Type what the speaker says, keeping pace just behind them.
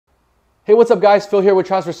Hey, what's up guys? Phil here with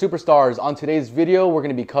Transfer Superstars. On today's video, we're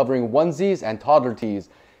going to be covering onesies and toddler tees.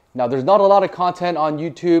 Now, there's not a lot of content on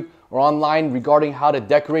YouTube or online regarding how to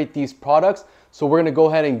decorate these products, so we're going to go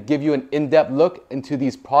ahead and give you an in-depth look into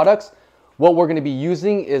these products. What we're going to be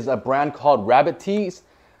using is a brand called Rabbit Skins.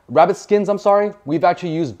 We've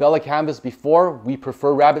actually used Bella Canvas before. We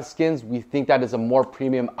prefer Rabbit Skins. We think that is a more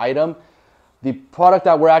premium item. The product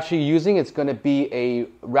that we're actually using is going to be a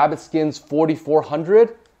Rabbit Skins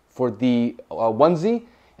 4400 for the onesie,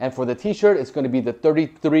 and for the t-shirt it's going to be the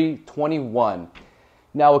 3321.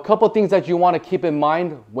 Now, a couple things that you want to keep in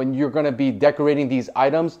mind when you're going to be decorating these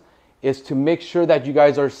items is to make sure that you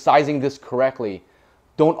guys are sizing this correctly.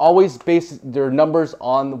 Don't always base their numbers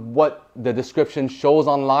on what the description shows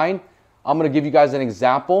online. I'm going to give you guys an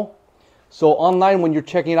example. So online, when you're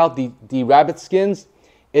checking out the Rabbit Skins,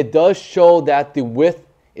 it does show that the width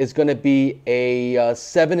is going to be a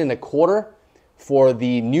 7 1/4 for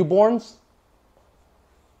the newborns.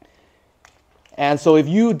 And so if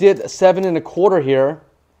you did 7 1/4 here,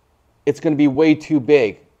 it's going to be way too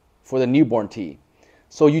big for the newborn tee.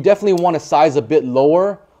 So you definitely want to size a bit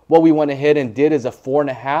lower. What we went ahead and did is a 4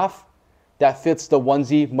 1/2. That fits the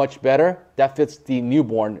onesie much better. That fits the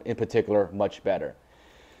newborn in particular much better.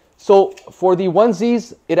 So for the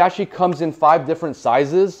onesies, it actually comes in 5 different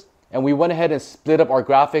sizes, and we went ahead and split up our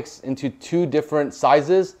graphics into 2 different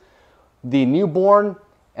sizes. The newborn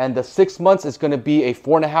and the 6 months is going to be a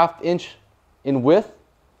 4 1/2 inch in width.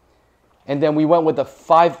 And then we went with a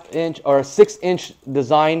 5 inch or 6 inch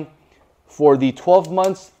design for the 12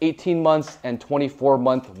 months, 18 months, and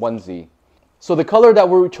 24-month onesie. So the color that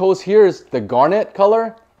we chose here is the garnet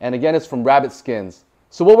color. And again, it's from Rabbit Skins.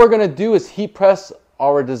 So what we're going to do is heat press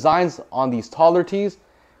our designs on these toddler tees.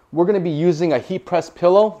 We're going to be using a heat press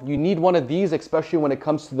pillow. You need one of these, especially when it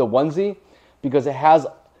comes to the onesie, because it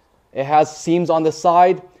has seams on the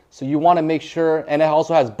side, so you want to make sure, and it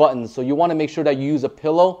also has buttons, so you want to make sure that you use a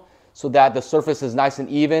pillow so that the surface is nice and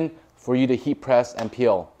even for you to heat press and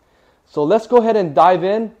peel. So let's go ahead and dive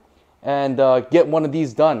in and get one of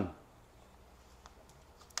these done.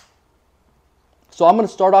 So I'm going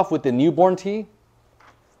to start off with the newborn tee.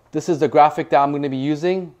 This is the graphic that I'm going to be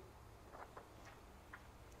using.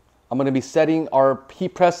 I'm going to be setting our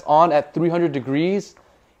heat press on at 300 degrees,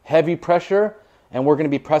 heavy pressure, and we're going to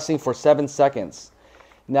be pressing for 7 seconds.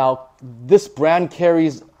 Now, this brand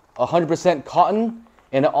carries 100% cotton,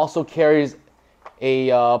 and it also carries a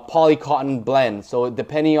poly cotton blend. So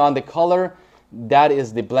depending on the color, that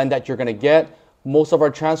is the blend that you're going to get. Most of our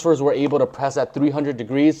transfers were able to press at 300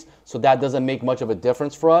 degrees, so that doesn't make much of a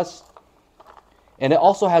difference for us. And it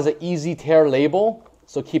also has an easy tear label,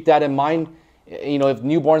 so keep that in mind. You know, if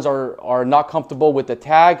newborns are not comfortable with the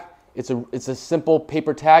tag, it's a simple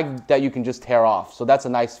paper tag that you can just tear off. So that's a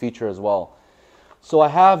nice feature as well. So I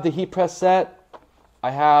have the heat press set.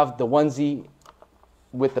 I have the onesie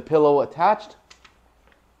with the pillow attached.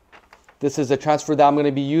 This is a transfer that I'm going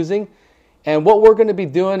to be using. And what we're going to be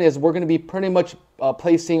doing is we're going to be pretty much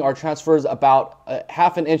placing our transfers about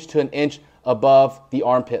 1/2 inch to 1 inch above the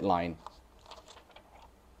armpit line.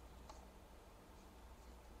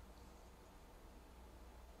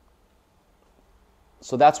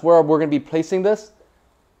 So that's where we're going to be placing this.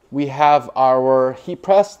 We have our heat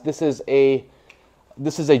press. This is a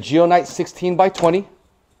Geonite 16 by 20.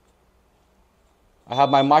 I have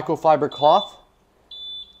my microfiber cloth.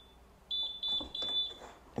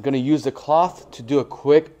 I'm going to use the cloth to do a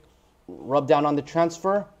quick rub down on the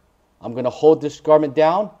transfer. I'm going to hold this garment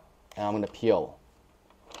down and I'm going to peel.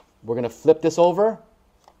 We're going to flip this over,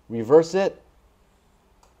 reverse it,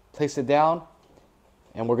 place it down,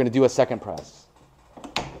 and we're going to do a second press.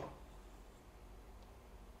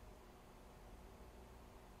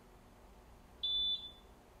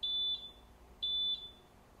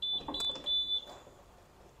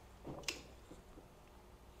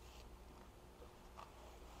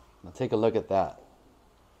 Now take a look at that.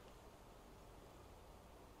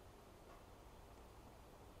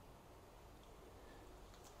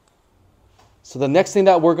 So the next thing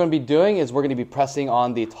that we're going to be doing is we're going to be pressing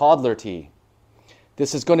on the toddler tee.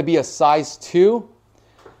 This is going to be a size 2.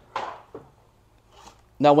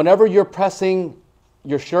 Now, whenever you're pressing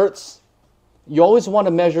your shirts, you always want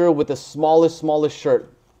to measure with the smallest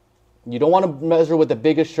shirt. You don't want to measure with the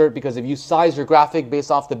biggest shirt, because if you size your graphic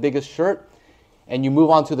based off the biggest shirt and you move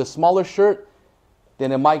on to the smaller shirt,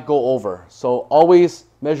 then it might go over. So always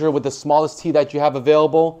measure with the smallest tee that you have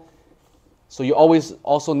available. So you always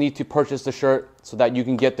also need to purchase the shirt so that you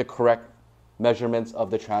can get the correct measurements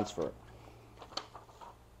of the transfer.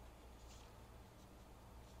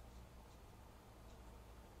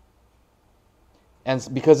 And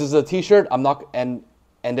because this is a t-shirt, I'm not, and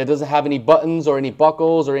and it doesn't have any buttons or any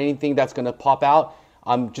buckles or anything that's going to pop out.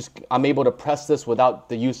 I'm able to press this without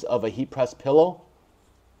the use of a heat press pillow.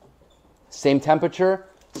 Same temperature,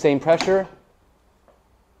 same pressure.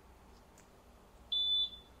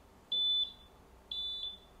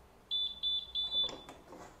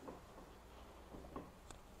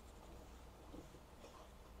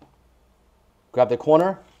 Grab the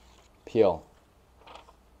corner, peel.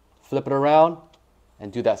 Flip it around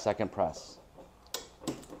and do that second press.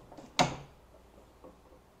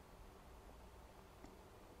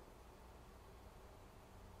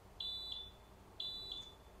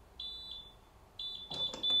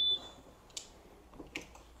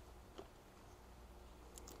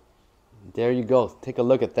 There you go. Take a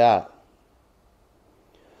look at that.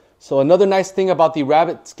 So another nice thing about the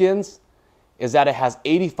rabbit skins is that it has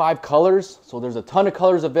 85 colors. So there's a ton of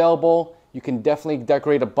colors available. You can definitely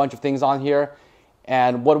decorate a bunch of things on here.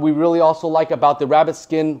 And what we really also like about the rabbit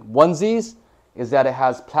skin onesies is that it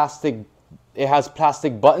has plastic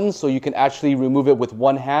buttons, so you can actually remove it with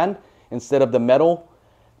one hand instead of the metal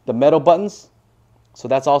buttons. So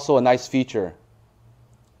that's also a nice feature.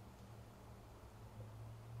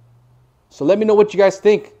 So let me know what you guys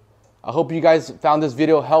think. I hope you guys found this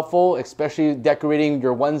video helpful, especially decorating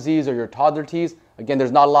your onesies or your toddler tees. Again,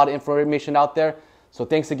 there's not a lot of information out there. So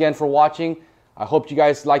thanks again for watching. I hope you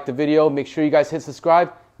guys liked the video. Make sure you guys hit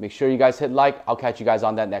subscribe. Make sure you guys hit like. I'll catch you guys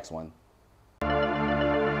on that next one.